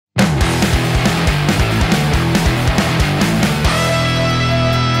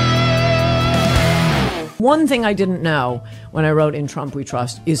One thing I didn't know when I wrote In Trump We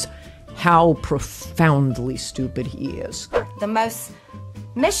Trust is how profoundly stupid he is. The most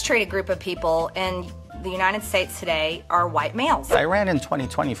mistreated group of people in the United States today are white males. I ran in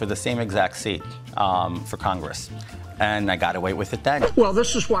 2020 for the same exact seat for Congress, and I got away with it then. Well,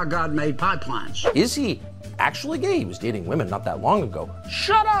 this is why God made pipelines. Is he actually gay? He was dating women not that long ago.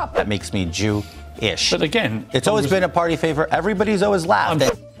 Shut up! That makes me Jew-ish. But again, it's always been a party favor. Everybody's always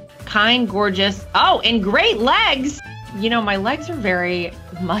laughed. Kind, gorgeous. Oh, and great legs. You know, my legs are very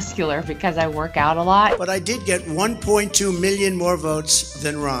muscular because I work out a lot. But I did get 1.2 million more votes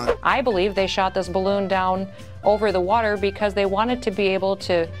than Ron. I believe they shot this balloon down over the water because they wanted to be able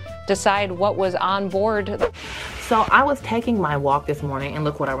to decide what was on board. So I was taking my walk this morning and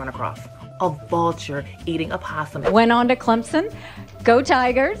look what I ran across. A vulture eating a possum. Went on to Clemson. Go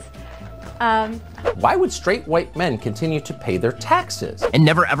Tigers. Why would straight white men continue to pay their taxes? And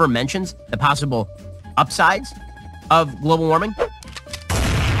never ever mentions the possible upsides of global warming.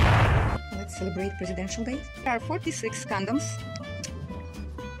 Let's celebrate Presidential Day. There are 46 condoms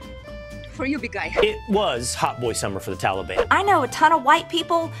for you, big guy. It was hot boy summer for the Taliban. I know a ton of white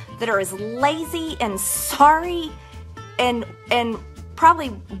people that are as lazy and sorry and probably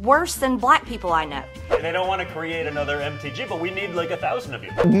worse than black people I know. And they don't want to create another MTG, but we need like 1,000 of you.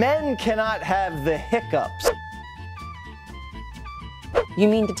 Men cannot have the hiccups. You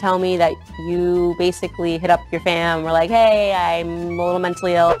mean to tell me that you basically hit up your fam, were like, hey, I'm a little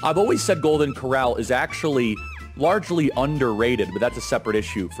mentally ill? I've always said Golden Corral is actually largely underrated, but that's a separate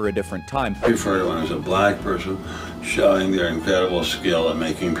issue for a different time. I refer to one as a black person showing their incredible skill at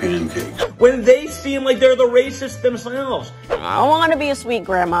making pancakes. When they seem like they're the racist themselves. I want to be a sweet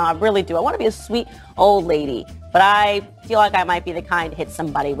grandma, I really do. I want to be a sweet old lady, but I feel like I might be the kind to hit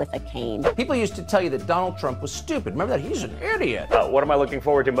somebody with a cane. People used to tell you that Donald Trump was stupid. Remember that? He's an idiot. What am I looking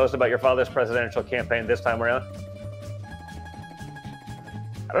forward to most about your father's presidential campaign this time around?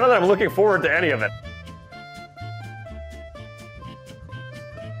 I don't know that I'm looking forward to any of it.